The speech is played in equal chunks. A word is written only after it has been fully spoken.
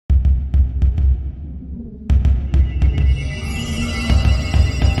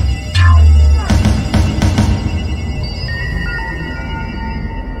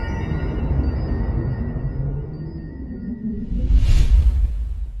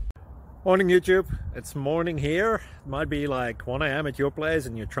Morning YouTube, it's morning here. It might be like 1 a.m. at your place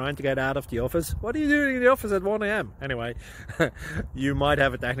and you're trying to get out of the office. What are you doing in the office at 1 a.m? Anyway, you might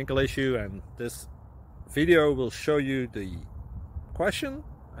have a technical issue and this video will show you the question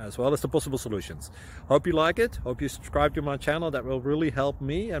as well as the possible solutions. Hope you like it, hope you subscribe to my channel. That will really help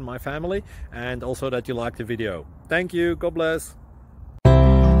me and my family, and also that you like the video. Thank you, God bless.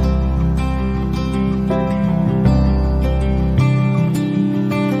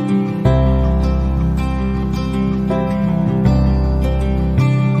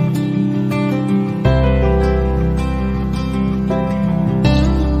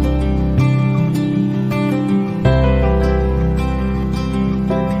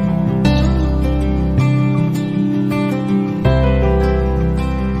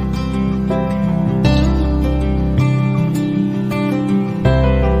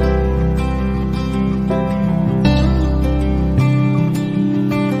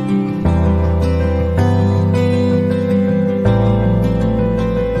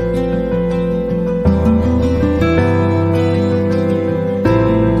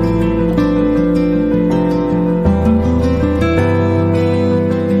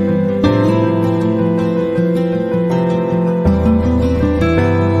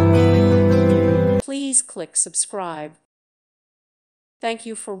 Please click subscribe. Thank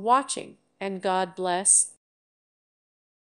you for watching, and God bless.